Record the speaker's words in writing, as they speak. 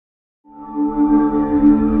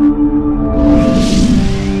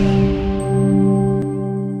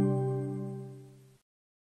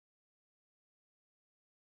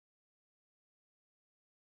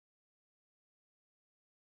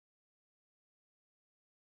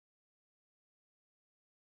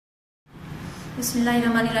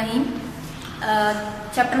बिस्मिल्लाहिर्रहमानिर्रहीम।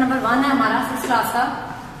 Chapter number 1 है हमारा 6th क्लास का।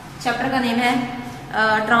 चैप्टर का नेम है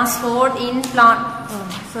ट्रांसपोर्ट इन प्लांट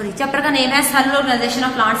चैप्टर का नेम है cellular organisation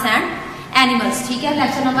of plants and animals. ठीक है,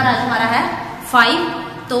 लेक्चर नंबर आज हमारा है 5।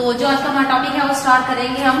 तो जो आज का हमारा टॉपिक है वो स्टार्ट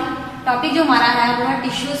करेंगे हम। टॉपिक जो हमारा है वो है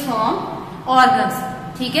टिश्यूज फ्रॉम ऑर्गन्स।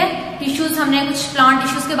 ठीक है, टिश्यूज हमने कुछ प्लांट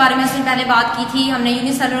टिश्यूज के बारे में इससे पहले बात की थी। हमने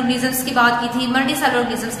यूनिसेलुलर ऑर्गेनिजम्स की बात की थी, मल्टीसेलुलर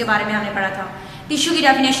ऑर्गेनिजम्स के बारे में हमने पढ़ा था। टिश्यू की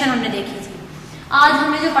डेफिनेशन हमने देखी थी। आज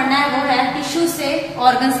हमें जो पढ़ना है वो है टिश्यू से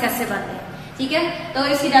ऑर्गन्स कैसे बनते हैं। ठीक है, तो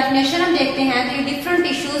इसकी डेफिनेशन हम देखते हैं कि different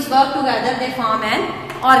tissues work together they form an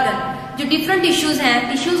organ. जो डिफरेंट टिश्यूज हैं,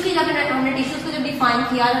 टिश्यूज की जब हमने टिश्यूज को जब डिफाइन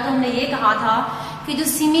किया था तो हमने ये कहा था कि जो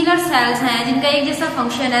सिमिलर सेल्स हैं जिनका एक जैसा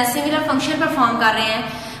फंक्शन है, सिमिलर फंक्शन परफॉर्म कर रहे हैं,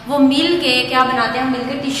 वो मिल के क्या बनाते हैं,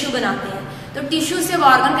 मिलकर टिश्यू बनाते हैं। तो टिश्यू से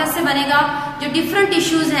ऑर्गन कैसे बनेगा? जो डिफरेंट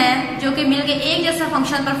टिश्यूज हैं जो कि मिलके एक जैसा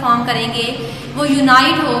फंक्शन परफॉर्म करेंगे, वो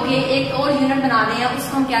यूनाइट होके एक और यूनिट बना रहे हैं,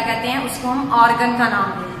 उसको हम क्या कहते हैं? उसको हम ऑर्गन का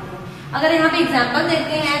नाम देते हैं। अगर यहाँ पे एग्जांपल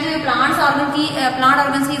देखते हैं तो प्लांट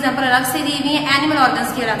ऑर्गन्स की एग्जांपल अलग से दी हुई है, एनिमल ऑर्गन्स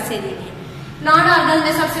की अलग से दी हुई है। प्लांट ऑर्गन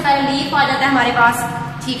में सबसे पहले लीफ आ जाता है हमारे पास।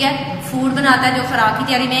 ठीक है, फूड बनाता है जो खुराक की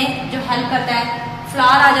तैयारी में जो हेल्प करता है।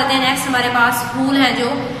 फ्लावर आ जाते हैं नेक्स्ट हमारे पास। फूल है जो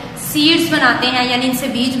सीड्स बनाते हैं, यानी इनसे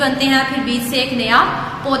बीज बनते हैं, फिर बीज से एक नया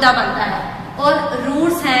पौधा बनता है। और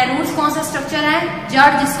रूट्स हैं। रूट्स कौन सा स्ट्रक्चर है?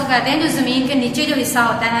 जड़ जिसको कहते हैं, जो जमीन के नीचे जो हिस्सा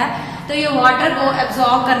होता है। तो ये वाटर को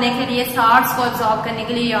एब्जॉर्ब करने के लिए, साल्ट्स को एब्जॉर्ब करने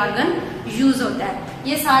के लिए ये ऑर्गन यूज होता है।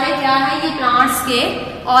 ये सारे क्या है? ये प्लांट्स के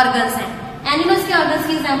ऑर्गन्स हैं। एनिमल्स के ऑर्गन्स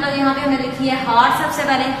की एग्जांपल यहाँ पे हमने लिखी है हार्ट। सबसे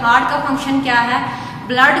पहले हार्ट का फंक्शन क्या है?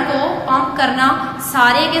 ब्लड को पंप करना,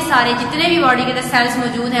 सारे के सारे जितने भी बॉडी के सेल्स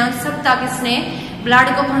मौजूद हैं उन सब तक इसने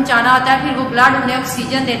ब्लड को पहुंचाना होता है। फिर वो ब्लड उन्हें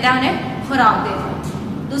ऑक्सीजन देता है, उन्हें खुराक देता है।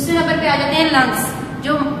 दूसरे नंबर पे आ जाते हैं लंग्स।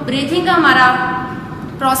 जो ब्रीथिंग का हमारा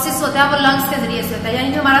प्रोसेस होता है वो लंग्स के जरिए से होता है,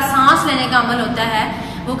 यानी जो हमारा सांस लेने का अमल होता है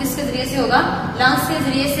वो किसके जरिए से होगा? लंग्स के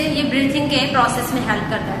जरिए से। ये ब्रीथिंग के प्रोसेस में हेल्प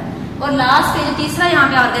करता है। और लास्ट पे जो तीसरा यहाँ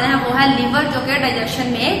पे ऑर्गन है वो है लिवर, जो कि डाइजेशन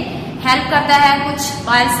में हेल्प करता है। कुछ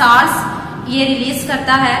बाइल साल्ट्स ये रिलीज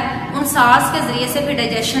करता है, उन साल्ट्स के जरिए से फिर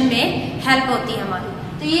डाइजेशन में हेल्प होती है हमारी।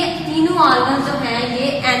 तो ये तीनों ऑर्गन जो हैं ये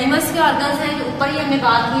एनिमल्स के ऑर्गन्स हैं। जो ऊपर ही हमने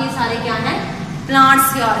बात की, ये सारे क्या हैं?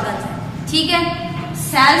 प्लांट्स के ऑर्गन्स हैं। ठीक है,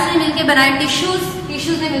 सेल्स ने मिलकर बनाए टिश्यूज,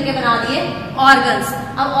 टिश्यूज ने मिलकर बना दिए ऑर्गन्स।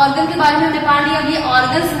 अब ऑर्गन के बारे में हमने पढ़ लिया। अब ये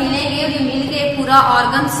ऑर्गन्स मिलेंगे और ये मिलके पूरा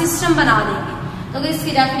ऑर्गन सिस्टम बना देंगे। तो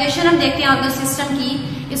इसकी डेफिनेशन हम देखते हैं ऑर्गन सिस्टम की।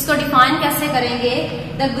 इसको डिफाइन कैसे करेंगे?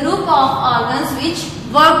 The group of organs which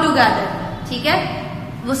work together. ठीक है,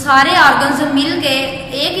 वो सारे ऑर्गन्स जो मिलके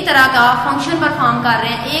एक ही तरह का फंक्शन परफॉर्म कर रहे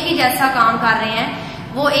हैं, एक ही जैसा काम कर रहे हैं,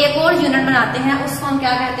 वो एक और यूनिट बनाते हैं, उसको हम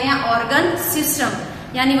क्या कहते हैं? Organ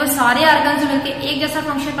system. यानी वो सारे ऑर्गन जो मिलके एक जैसा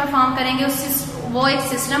फंक्शन परफॉर्म करेंगे वो एक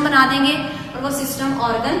सिस्टम बना देंगे और वो सिस्टम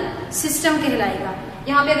ऑर्गन सिस्टम कहलाएगा।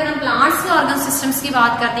 यहाँ पे अगर हम प्लांट्स के ऑर्गन सिस्टम्स की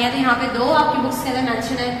बात करते हैं तो यहाँ पे दो आपकी बुक्स के अंदर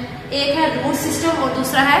मेंशन है। एक है रूट सिस्टम और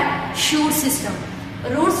दूसरा है शूट सिस्टम।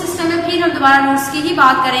 रूट सिस्टम में फिर हम दोबारा रूट्स की ही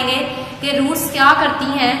बात करेंगे कि रूट्स क्या करती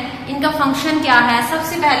हैं, इनका फंक्शन क्या है।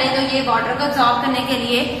 सबसे पहले तो ये वाटर को एब्जॉर्ब करने के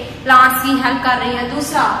लिए प्लांट्स की हेल्प कर रही है।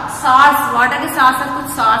 दूसरा साल्ट्स, वाटर के साथ साथ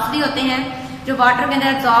कुछ साल्ट्स भी होते हैं जो वाटर के अंदर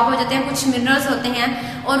एब्जॉर्ब हो जाते हैं, कुछ मिनरल्स होते हैं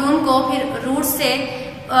और उनको फिर रूट से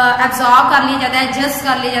एब्जॉर्ब कर लिया जाता है, जस्ट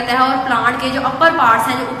कर लिया जाता है और प्लांट के जो अपर पार्ट्स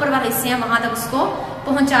हैं, जो ऊपर वाले हिस्से हैं, वहां तक उसको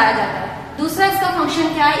पहुंचाया जाता है। दूसरा इसका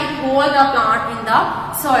फंक्शन क्या है? It hold the plant in the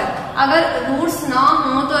soil. अगर रूट्स ना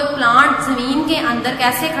हो तो एक प्लांट जमीन के अंदर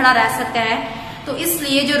कैसे खड़ा रह सकता है? तो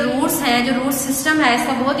इसलिए जो रूट्स हैं, जो रूट सिस्टम है,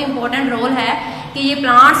 इसका बहुत इंपॉर्टेंट रोल है कि ये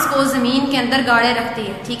प्लांट्स को जमीन के अंदर गाड़े रखती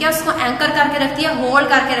है। ठीक है, उसको एंकर करके रखती है, होल्ड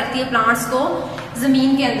करके रखती है प्लांट्स को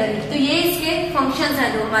जमीन के अंदर ही। तो ये इसके फंक्शंस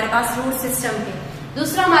हैं जो हमारे पास रूट सिस्टम के।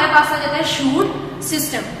 दूसरा हमारे पास आ जाता है शूट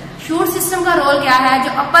सिस्टम। शूट सिस्टम का रोल क्या है?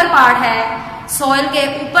 जो अपर पार्ट है, सॉइल के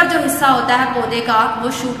ऊपर जो हिस्सा होता है पौधे का,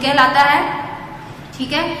 वो शूट कहलाता है।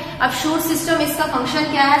 ठीक है, अब शूट सिस्टम इसका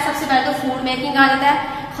फंक्शन क्या है? सबसे पहले तो फूड मेकिंग आ जाता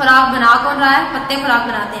है। खुराक बना कौन रहा है? पत्ते खुराक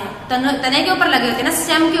बनाते हैं। तने के ऊपर लगे होते हैं ना,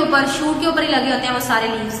 स्टेम के ऊपर, शूट के ऊपर ही लगे होते हैं वो सारे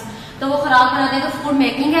लीव्स, तो वो खुराक बनाते हैं। तो फूड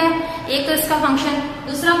मेकिंग है एक तो इसका फंक्शन।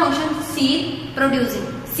 दूसरा function seed producing.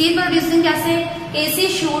 Seed producing कैसे? इसी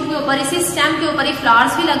शूट के ऊपर, इसी स्टेम के ऊपर ही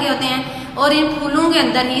फ्लावर्स भी लगे होते हैं और इन फूलों के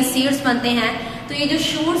अंदर ही सीड्स बनते हैं। तो ये जो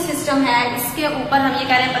शूट सिस्टम है, इसके ऊपर हम ये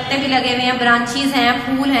कह रहे हैं पत्ते भी लगे हुए हैं, ब्रांचेस हैं,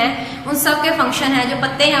 फूल हैं, उन सब के फंक्शन है। जो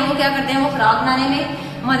पत्ते हैं वो क्या करते हैं? वो खुराक बनाने में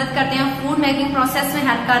मदद करते हैं, फूड मेकिंग प्रोसेस में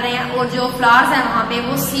हेल्प कर रहे हैं, और जो फ्लावर्स हैं वहाँ पे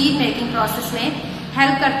वो सीड मेकिंग प्रोसेस में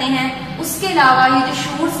हेल्प करते हैं। उसके अलावा ये जो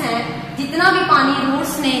शूट्स हैं, जितना भी पानी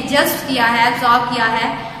रूट्स ने जस्ट किया है, एब्जॉर्ब किया है,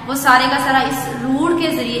 वो सारे का सारा इस रूट के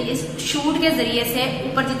जरिए, इस शूट के जरिए से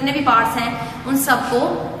ऊपर जितने भी पार्ट्स हैं उन सबको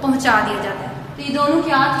पहुंचा दिया जाता है। तो ये दोनों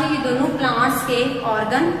क्या थे? ये दोनों प्लांट्स के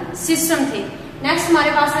ऑर्गन सिस्टम थे। नेक्स्ट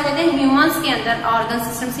हमारे पास आ जाते हैं ह्यूमंस के अंदर ऑर्गन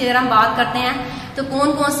सिस्टम की अगर हम बात करते हैं तो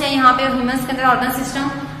कौन कौन से यहाँ पे ह्यूमंस के अंदर ऑर्गन सिस्टम?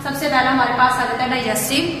 सबसे पहला हमारे पास आ जाता है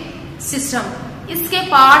डाइजेस्टिव सिस्टम। इसके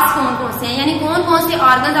पार्ट्स कौन कौन से हैं, यानी कौन कौन से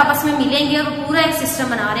ऑर्गन आपस में मिलेंगे और पूरा एक सिस्टम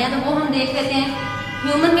बना रहे हैं, तो वो हम देख लेते हैं।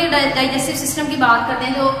 ह्यूमन के डाइजेस्टिव सिस्टम की बात करते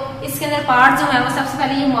हैं तो इसके अंदर पार्ट जो है वो सबसे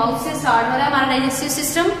पहले ये माउथ से स्टार्ट हो रहा है हमारा डाइजेस्टिव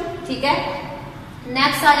सिस्टम, ठीक है।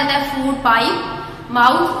 नेक्स्ट आ जाता है फूड पाइप,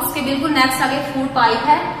 माउथ, उसके बिल्कुल नेक्स्ट आगे फूड पाइप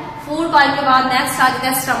है। फूड पाइप के बाद नेक्स्ट आ जाता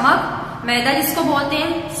है स्टमक, मैदा जिसको बोलते हैं।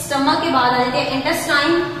 स्टमक के बाद आ जाते हैं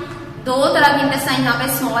इंटेस्टाइन। दो तरह की इंटेस्टाइन यहाँ पे,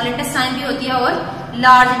 स्मॉल इंटेस्टाइन भी होती है और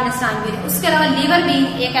लार्ज इंटेस्टाइन भी है। उसके अलावा लीवर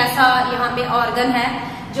भी एक ऐसा यहाँ पे ऑर्गन है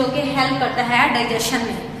जो कि हेल्प करता है डाइजेशन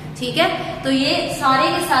में, ठीक है। तो ये सारे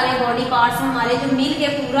के सारे बॉडी पार्ट्स हमारे जो मिल के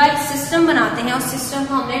पूरा एक सिस्टम बनाते हैं, उस सिस्टम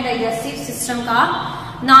को हमने डाइजेस्टिव सिस्टम का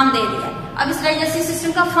नाम दे दिया है। अब इस डाइजेस्टिव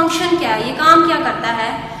सिस्टम का फंक्शन क्या है, ये काम क्या करता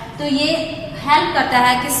है? तो ये हेल्प करता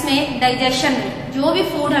है किसमें? डाइजेशन में। जो भी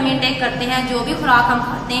फूड हम इनटेक करते हैं, जो भी खुराक हम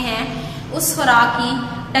खाते हैं, उस खुराक की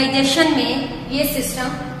डाइजेशन में ये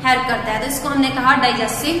सिस्टम हेल्प करता है। तो इसको हमने कहा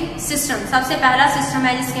डाइजेस्टिव सिस्टम। सबसे पहला सिस्टम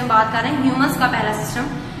है जिसकी हम बात कर रहे हैं, ह्यूमंस का पहला सिस्टम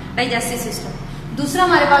डाइजेस्टिव सिस्टम। दूसरा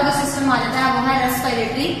हमारे पास जो सिस्टम आ जाता है वो है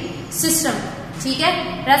रेस्पिरेटरी सिस्टम, ठीक है।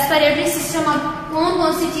 रेस्पिरेटरी सिस्टम, अब कौन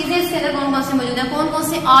कौन सी चीजें इसके अंदर कौन कौन से मौजूद है, कौन कौन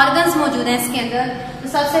से ऑर्गन्स मौजूद है इसके अंदर? तो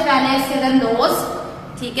सबसे पहले इसके अंदर नोज,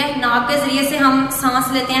 ठीक है, नाक के जरिए से हम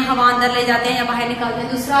सांस लेते हैं, हवा अंदर ले जाते हैं या बाहर निकालते हैं।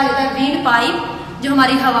 दूसरा आ जाता है विंड पाइप, जो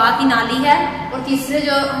हमारी हवा की नाली है। और तीसरे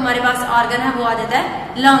जो हमारे पास ऑर्गन है वो आ जाता है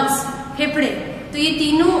लंग्स, फेफड़े। तो ये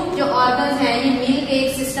तीनों जो ऑर्गन हैं ये मिल के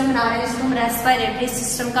एक सिस्टम बना रहे हैं जिसको हम रेस्पिरेटरी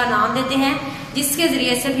सिस्टम का नाम देते हैं, जिसके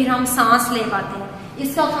जरिए से फिर हम सांस ले पाते हैं।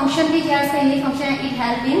 इसका फंक्शन भी क्या है? इसका यही फंक्शन है, इट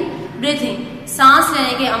हेल्प इन ब्रीथिंग, सांस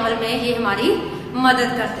लेने के अमल में ये हमारी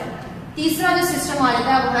मदद करता है। तीसरा जो सिस्टम आ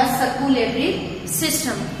जाता है वो है circulatory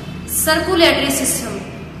system. Circulatory system,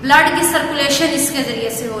 blood की सर्कुलेशन इसके जरिए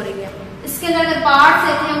से हो रही है। इसके अंदर अगर पार्ट्स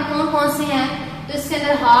देखें हम कौन कौन से हैं, तो इसके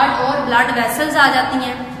अंदर हार्ट और ब्लड वेसल्स आ जाती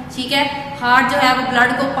हैं, ठीक है। हार्ट जो है वो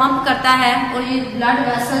ब्लड को पंप करता है और ये ब्लड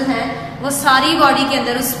वेसल्स हैं वो सारी बॉडी के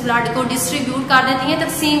अंदर उस ब्लड को डिस्ट्रीब्यूट कर देती हैं,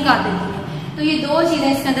 तकसीम कर देती हैं। तो ये दो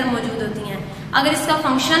चीजें इसके अंदर मौजूद होती हैं। अगर इसका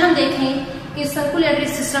फंक्शन हम देखें कि सर्कुलेटरी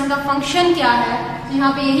सिस्टम का फंक्शन क्या है, तो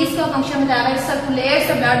यहाँ पे यही इसका फंक्शन बताया है,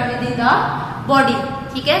 circulates blood with in the body,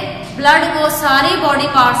 ठीक है। ब्लड को सारे बॉडी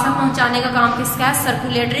पार्ट्स तक पहुंचाने का काम किसका है?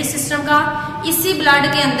 सर्कुलेटरी सिस्टम का। इसी ब्लड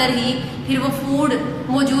के अंदर ही फिर वो फूड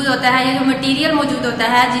मौजूद होता है या जो मटेरियल मौजूद होता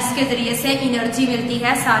है जिसके जरिए से एनर्जी मिलती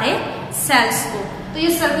है सारे सेल्स को। तो ये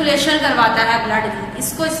सर्कुलेशन करवाता है ब्लड की,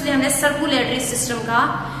 इसको इसलिए हमने सर्कुलेटरी सिस्टम का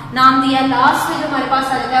नाम दिया। लास्ट में जो हमारे पास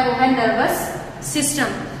आ जाता है वो है नर्वस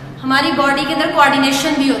सिस्टम। हमारी बॉडी के अंदर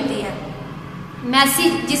कोऑर्डिनेशन भी होती है,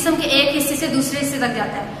 मैसेज जिस्म के एक हिस्से से दूसरे हिस्से तक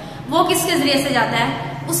जाता है, वो किसके जरिए से जाता है?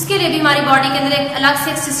 उसके लिए भी हमारी बॉडी के अंदर एक अलग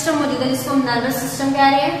से एक सिस्टम मौजूद है जिसको हम नर्वस सिस्टम कह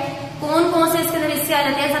रहे हैं। कौन कौन से इसके अंदर हिस्से आ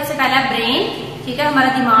जाते हैं? सबसे पहला ब्रेन, ठीक है, हमारा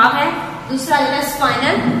दिमाग है। दूसरा आ जाता है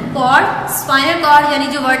स्पाइनल कॉर्ड। स्पाइनल कॉर्ड यानी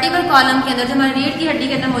जो वर्टिकल कॉलम के अंदर जो हमारी रीढ़ की हड्डी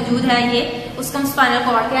के अंदर मौजूद है, ये उसको हम स्पाइनल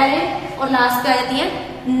कॉर्ड कह रहे हैं। और लास्ट पे आ जाती है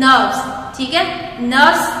नर्व्स, ठीक है।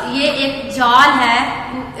 नर्व्स ये एक जाल है,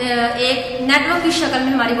 एक नेटवर्क की शक्ल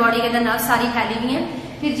में हमारी बॉडी के अंदर नर्व्स सारी फैली हुई हैं,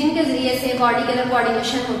 फिर जिनके जरिए से बॉडी के अंदर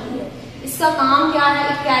कोऑर्डिनेशन होती है। इसका काम क्या है?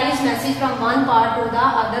 It carries message from one part two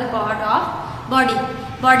the other part of body.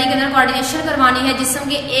 Body के अंदर कोऑर्डिनेशन करवानी है, जिस्म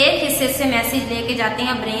के एक हिस्से से मैसेज लेके जाते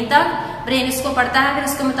हैं ब्रेन तक, ब्रेन इसको पढ़ता है, फिर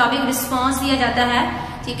उसके मुताबिक रिस्पॉन्स दिया जाता है,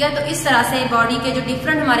 ठीक है। तो इस तरह से बॉडी के जो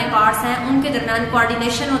डिफरेंट हमारे पार्ट्स हैं उनके दरमियान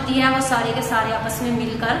कोऑर्डिनेशन होती है, वो सारे के सारे आपस में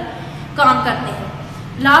मिलकर काम करते हैं।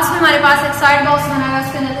 लास्ट में हमारे पास एक साइड बॉक्स बना हुआ है,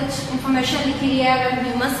 उसके अंदर कुछ इन्फॉर्मेशन लिखी हुई है। अगर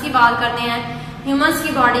ह्यूमंस की बात करते हैं, ह्यूमंस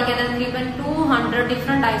की बॉडी के अंदर तकरीबन 200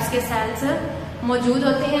 डिफरेंट टाइप्स के सेल्स मौजूद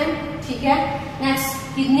होते हैं, ठीक है। नेक्स्ट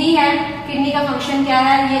किडनी है, किडनी का फंक्शन क्या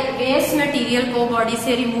है? ये वेस्ट मटेरियल को बॉडी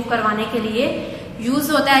से रिमूव करवाने के लिए यूज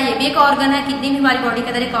होता है, ये भी एक ऑर्गन है। किडनी भी हमारी बॉडी के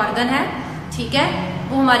अंदर एक ऑर्गन है, ठीक है।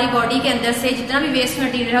 वो हमारी बॉडी के अंदर से जितना भी वेस्ट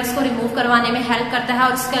मटेरियल है उसको रिमूव करवाने में हेल्प करता है,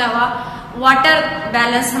 और उसके अलावा वाटर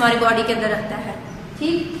बैलेंस हमारी बॉडी के अंदर रखता है,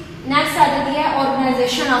 ठीक। नेक्स्ट आ जाती है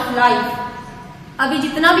ऑर्गेनाइजेशन ऑफ लाइफ। अभी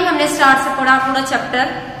जितना भी हमने स्टार्ट से पढ़ा पूरा चैप्टर,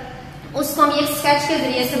 उसको हम एक स्केच के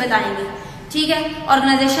जरिए से बताएंगे, ठीक है।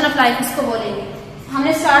 ऑर्गेनाइजेशन ऑफ लाइफ इसको बोलेंगे।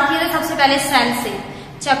 हमने स्टार्ट किया था सबसे पहले सेल से।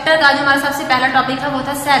 चैप्टर का जो हमारा सबसे पहला टॉपिक था वो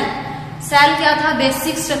था सेल। सेल क्या था?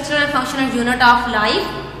 Basic structure and functional unit of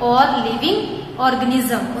life और लिविंग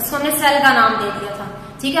ऑर्गेनिज्म, उसको हमने सेल का नाम दे दिया था।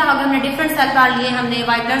 ठीक है, अगर हमने डिफरेंट सेल पढ़ लिए, हमने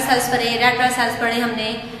व्हाइट ब्लड सेल्स पढ़े, रेड ब्लड सेल्स पढ़े, हमने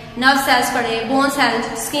नर्व सेल्स पढ़े, bone cells,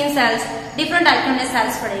 skin cells, different type के हमने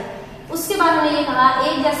सेल्स पढ़े। उसके बाद हमने ये कहा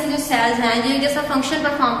एक जैसे जो सेल्स हैं जो एक जैसा फंक्शन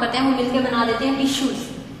परफॉर्म करते हैं वो मिलकर बना देते हैं टिश्यूज।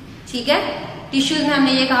 ठीक है, टिश्यूज में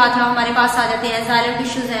हमने ये कहा था हमारे पास आ जाते हैं जाइलम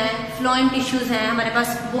टिश्यूज हैं, फ्लोएम टिश्यूज हैं, हमारे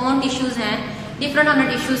पास बोन टिश्यूज हैं, डिफरेंट हमने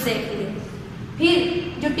टिश्यूज देख लिए।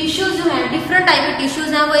 फिर जो टिश्यूज जो हैं डिफरेंट टाइप के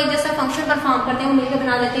टिश्यूज हैं वो एक जैसा फंक्शन परफॉर्म करते हैं, वो मिलकर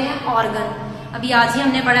बना देते हैं ऑर्गन। अभी आज ही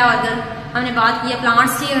हमने पढ़ा ऑर्गन, हमने बात की है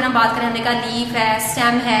प्लांट्स की, अगर हम बात करें हमने कहा लीफ है,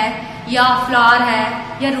 स्टेम है या फ्लावर है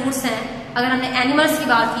या रूट्स हैं। अगर हमने एनिमल्स की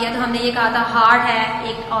बात की है तो हमने ये कहा था हार्ट है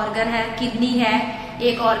एक ऑर्गन है, किडनी है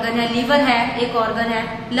एक ऑर्गन है, लीवर है एक ऑर्गन है,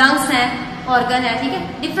 लंग्स है ऑर्गन है। ठीक है,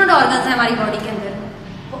 डिफरेंट ऑर्गन्स है हमारी बॉडी के अंदर।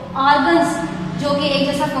 तो ऑर्गन्स जो कि एक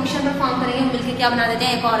जैसा फंक्शन परफॉर्म करेंगे मिलकर क्या बना देते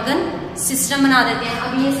हैं? एक ऑर्गन सिस्टम बना देते हैं।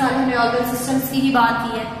 अभी ये सारे हमने ऑर्गन सिस्टम्स की ही बात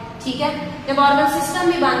की है। ठीक है, जब ऑर्गन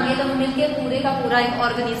सिस्टम भी बन गए तो हम मिलकर पूरे का पूरा एक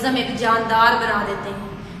ऑर्गेनिज्म एक जानदार बना देते हैं।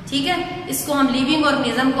 ठीक है, इसको हम लिविंग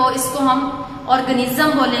ऑर्गेनिज्म को, इसको हम ऑर्गेनिज्म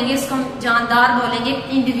बोलेंगे, इसको हम जानदार बोलेंगे,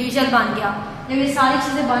 इंडिविजुअल बन गया। जब ये सारी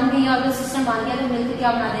चीजें बन गई, ऑर्गन सिस्टम बन गया तो मिलकर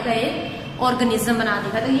क्या बना देगा? ये ऑर्गेनिज्म बना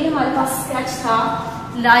देगा। तो ये हमारे पास स्केच था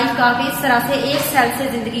लाइफ का कि इस तरह से एक सेल से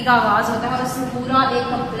जिंदगी का आगाज होता है और उसमें पूरा एक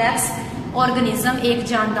कम्प्लेक्स ऑर्गेनिज्म एक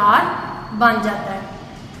जानदार बन जाता है।